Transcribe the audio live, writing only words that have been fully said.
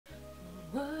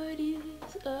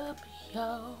up,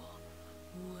 y'all?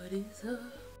 What is up?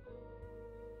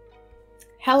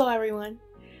 Hello everyone,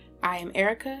 I am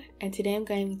Erica and today I'm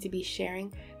going to be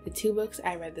sharing the 2 books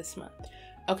I read this month.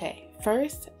 Okay,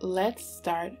 first let's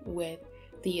start with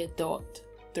the adult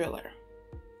thriller.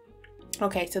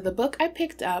 Okay, so the book I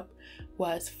picked up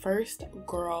was First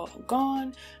Girl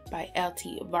Gone by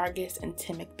L.T. Vargas and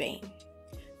Tim McBain.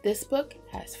 This book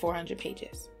has 400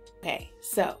 pages. Okay,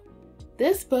 so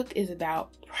this book is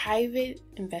about private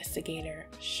investigator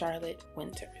Charlotte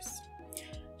Winters.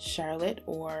 Charlotte,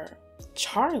 or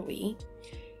Charlie,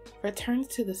 returns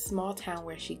to the small town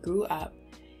where she grew up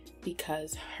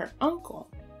because her uncle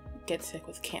gets sick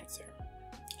with cancer.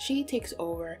 She takes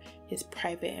over his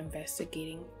private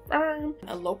investigating firm.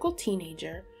 A local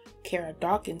teenager, Kara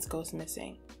Dawkins, goes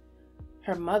missing.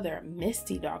 Her mother,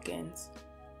 Misty Dawkins,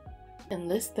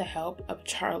 enlists the help of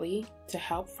Charlie to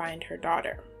help find her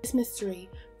daughter. This mystery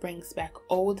brings back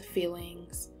old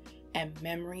feelings and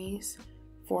memories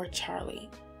for Charlie.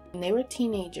 When they were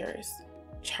teenagers,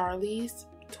 Charlie's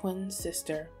twin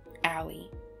sister, Allie,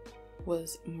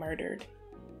 was murdered,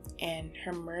 and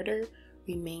her murder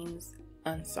remains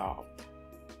unsolved.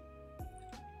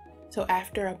 So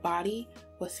after a body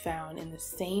was found in the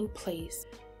same place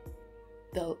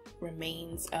the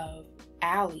remains of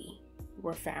Allie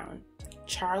were found,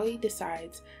 Charlie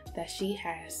decides that she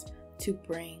has to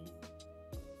bring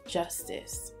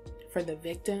justice for the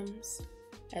victims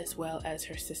as well as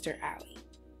her sister Allie.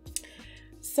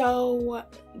 So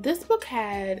this book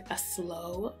had a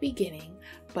slow beginning,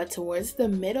 but towards the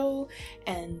middle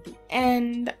and the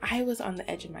end, I was on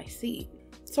the edge of my seat.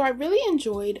 So I really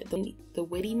enjoyed the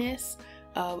wittiness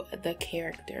of the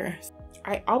characters.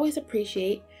 I always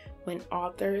appreciate when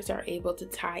authors are able to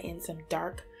tie in some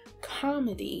dark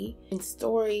comedy in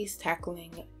stories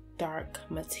tackling dark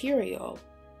material,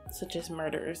 such as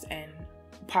murders and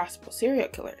possible serial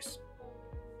killers.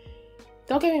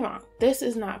 Don't get me wrong, this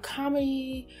is not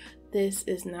comedy, this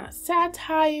is not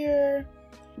satire.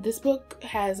 This book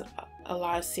has a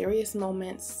lot of serious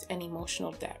moments and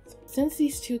emotional depth. Since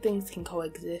these two things can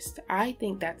coexist, I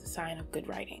think that's a sign of good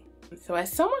writing. So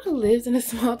as someone who lives in a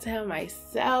small town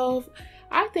myself,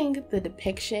 I think the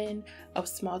depiction of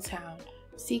small town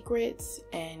secrets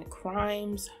and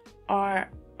crimes are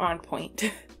on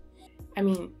point. I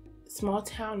mean, small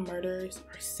town murders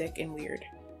are sick and weird.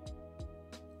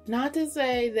 Not to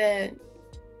say that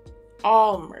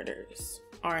all murders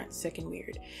aren't sick and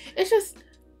weird. It's just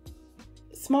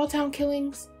small town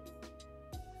killings,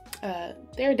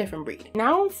 they're a different breed.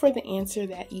 Now for the answer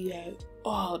that you have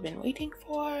all been waiting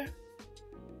for.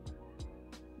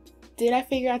 Did I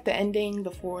figure out the ending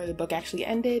before the book actually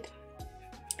ended?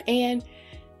 And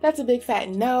that's a big fat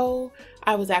no.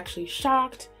 I was actually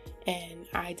shocked and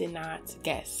I did not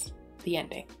guess the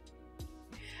ending.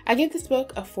 I give this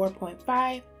book a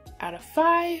 4.5 out of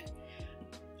 5.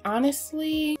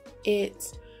 Honestly,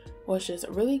 it was just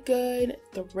a really good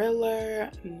thriller,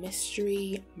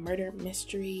 mystery, murder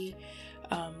mystery.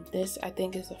 This, I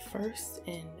think, is the first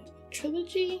in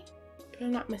trilogy, if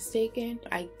I'm not mistaken.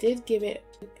 I did give it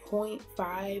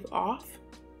 0.5 off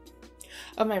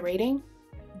of my rating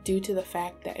due to the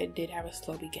fact that it did have a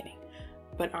slow beginning.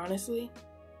 But honestly,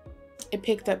 it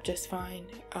picked up just fine,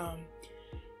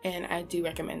 and I do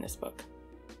recommend this book.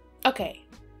 Okay,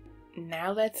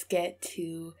 now let's get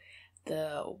to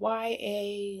the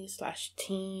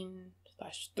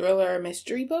YA/teen/thriller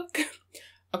mystery book.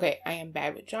 Okay, I am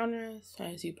bad with genres,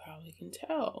 as you probably can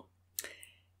tell.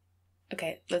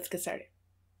 Okay, let's get started.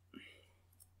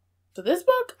 So this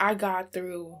book I got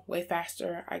through way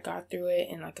faster. I got through it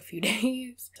in like a few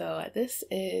days. So this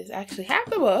is actually half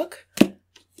the book.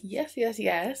 Yes.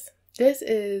 This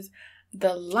is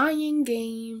The Lying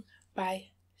Game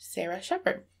by Sarah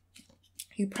Shepard.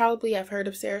 You probably have heard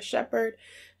of Sarah Shepard.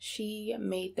 She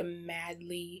made the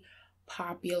madly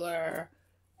popular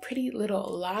Pretty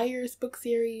Little Liars book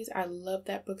series. I love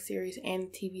that book series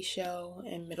and the TV show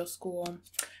in middle school.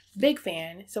 Big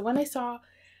fan. So when I saw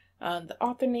the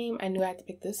author name, I knew I had to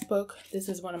pick this book. This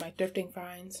is one of my thrifting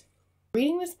finds.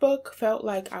 Reading this book felt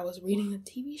like I was reading a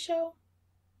TV show,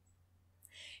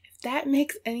 if that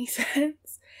makes any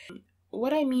sense.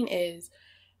 What I mean is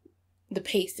the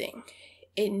pacing.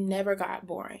 It never got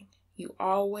boring. You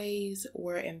always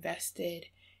were invested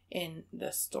in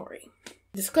the story.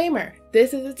 Disclaimer,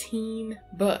 this is a teen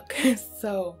book,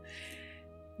 so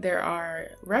there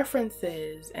are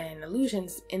references and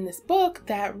allusions in this book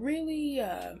that really,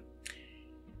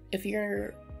 if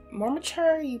you're more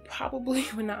mature, you probably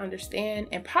would not understand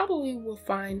and probably will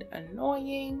find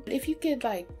annoying. If you could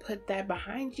like put that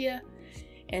behind you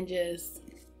and just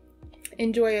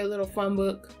enjoy a little fun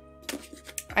book,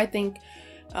 I think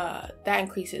that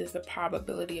increases the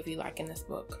probability of you liking this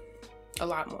book a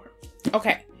lot more.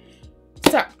 Okay,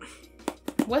 so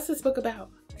what's this book about?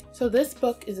 So this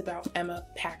book is about Emma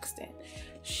Paxton.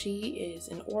 She is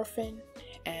an orphan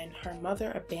and her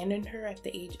mother abandoned her at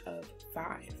the age of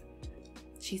 5.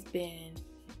 She's been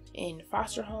in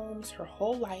foster homes her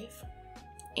whole life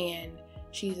and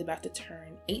she's about to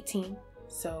turn 18.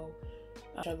 So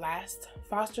her last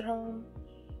foster home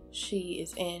she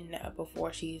is in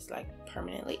before she's like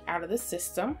permanently out of the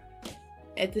system.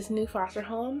 At this new foster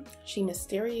home, she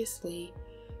mysteriously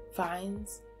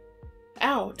finds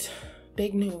out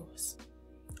big news.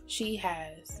 She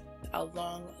has a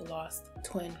long lost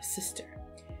twin sister,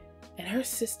 and her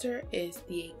sister is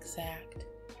the exact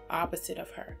opposite of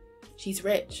her. She's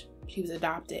rich, she was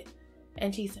adopted,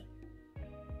 and she's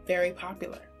very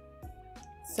popular.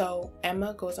 So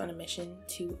Emma goes on a mission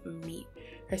to meet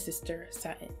her sister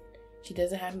Sutton. She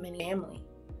doesn't have many family,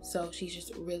 so she's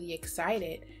just really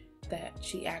excited that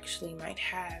she actually might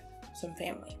have some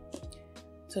family.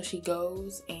 So she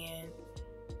goes, and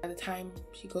by the time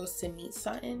she goes to meet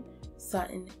Sutton,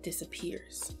 Sutton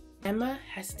disappears. Emma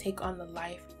has to take on the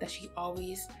life that she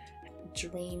always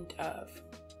dreamed of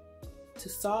to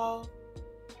solve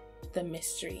the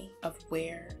mystery of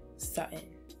where Sutton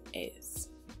is.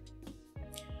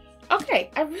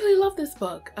 Okay, I really love this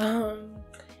book.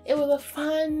 It was a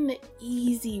fun,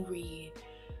 easy read.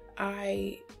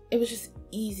 It was just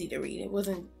easy to read. It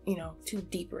wasn't, too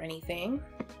deep or anything.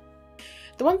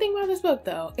 The one thing about this book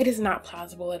though, it is not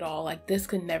plausible at all. Like, this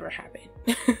could never happen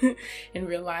in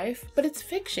real life, but it's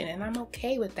fiction and I'm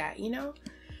okay with that,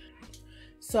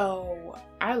 So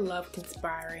I love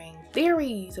conspiring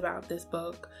theories about this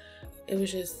book. It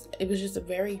was just a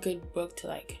very good book to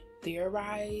like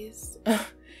theorize.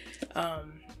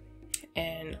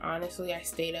 And honestly, I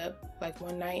stayed up like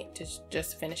one night to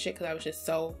just finish it because I was just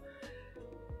so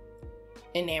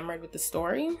enamored with the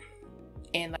story.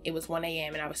 And like, it was 1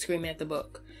 a.m. and I was screaming at the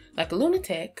book like a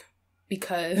lunatic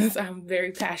because I'm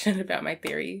very passionate about my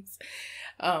theories.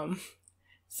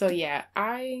 So yeah,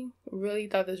 I really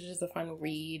thought this was just a fun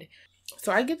read.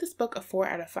 So I give this book a 4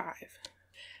 out of 5.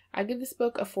 I give this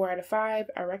book a 4 out of 5.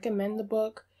 I recommend the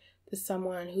book to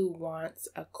someone who wants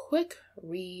a quick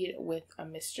read with a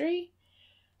mystery.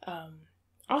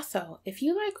 Also, if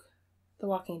you like The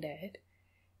Walking Dead,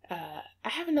 I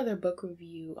have another book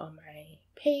review on my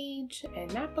page, and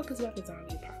that book is about the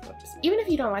zombie apocalypse. Even if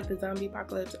you don't like the zombie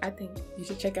apocalypse, I think you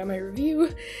should check out my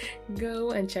review.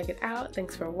 Go and check it out.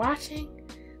 Thanks for watching.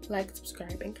 Like,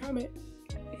 subscribe, and comment.